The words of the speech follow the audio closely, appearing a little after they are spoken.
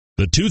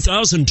The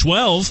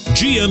 2012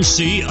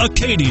 GMC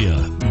Acadia.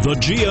 The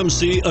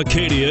GMC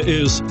Acadia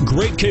is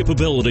great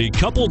capability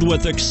coupled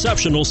with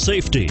exceptional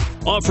safety,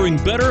 offering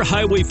better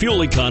highway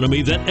fuel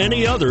economy than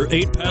any other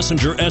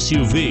 8-passenger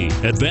SUV,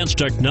 advanced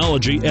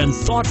technology, and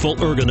thoughtful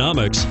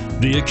ergonomics.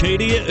 The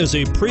Acadia is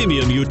a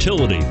premium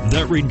utility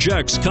that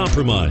rejects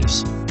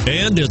compromise,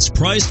 and it's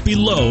priced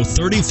below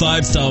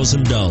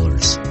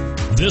 $35,000.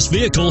 This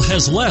vehicle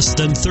has less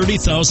than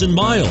 30,000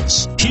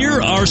 miles.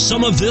 Here are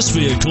some of this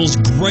vehicle's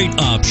great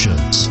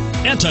options: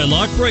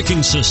 anti-lock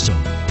braking system,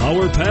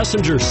 power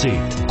passenger seat,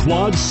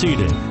 quad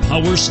seating,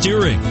 power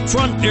steering,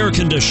 front air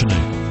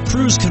conditioning,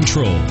 cruise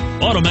control,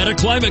 automatic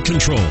climate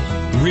control,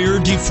 rear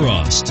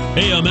defrost,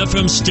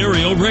 AM/FM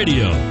stereo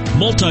radio,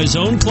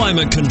 multi-zone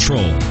climate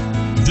control.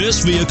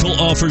 This vehicle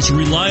offers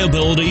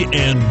reliability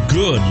and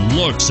good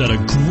looks at a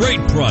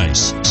great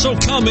price. So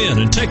come in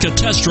and take a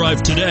test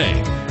drive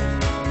today.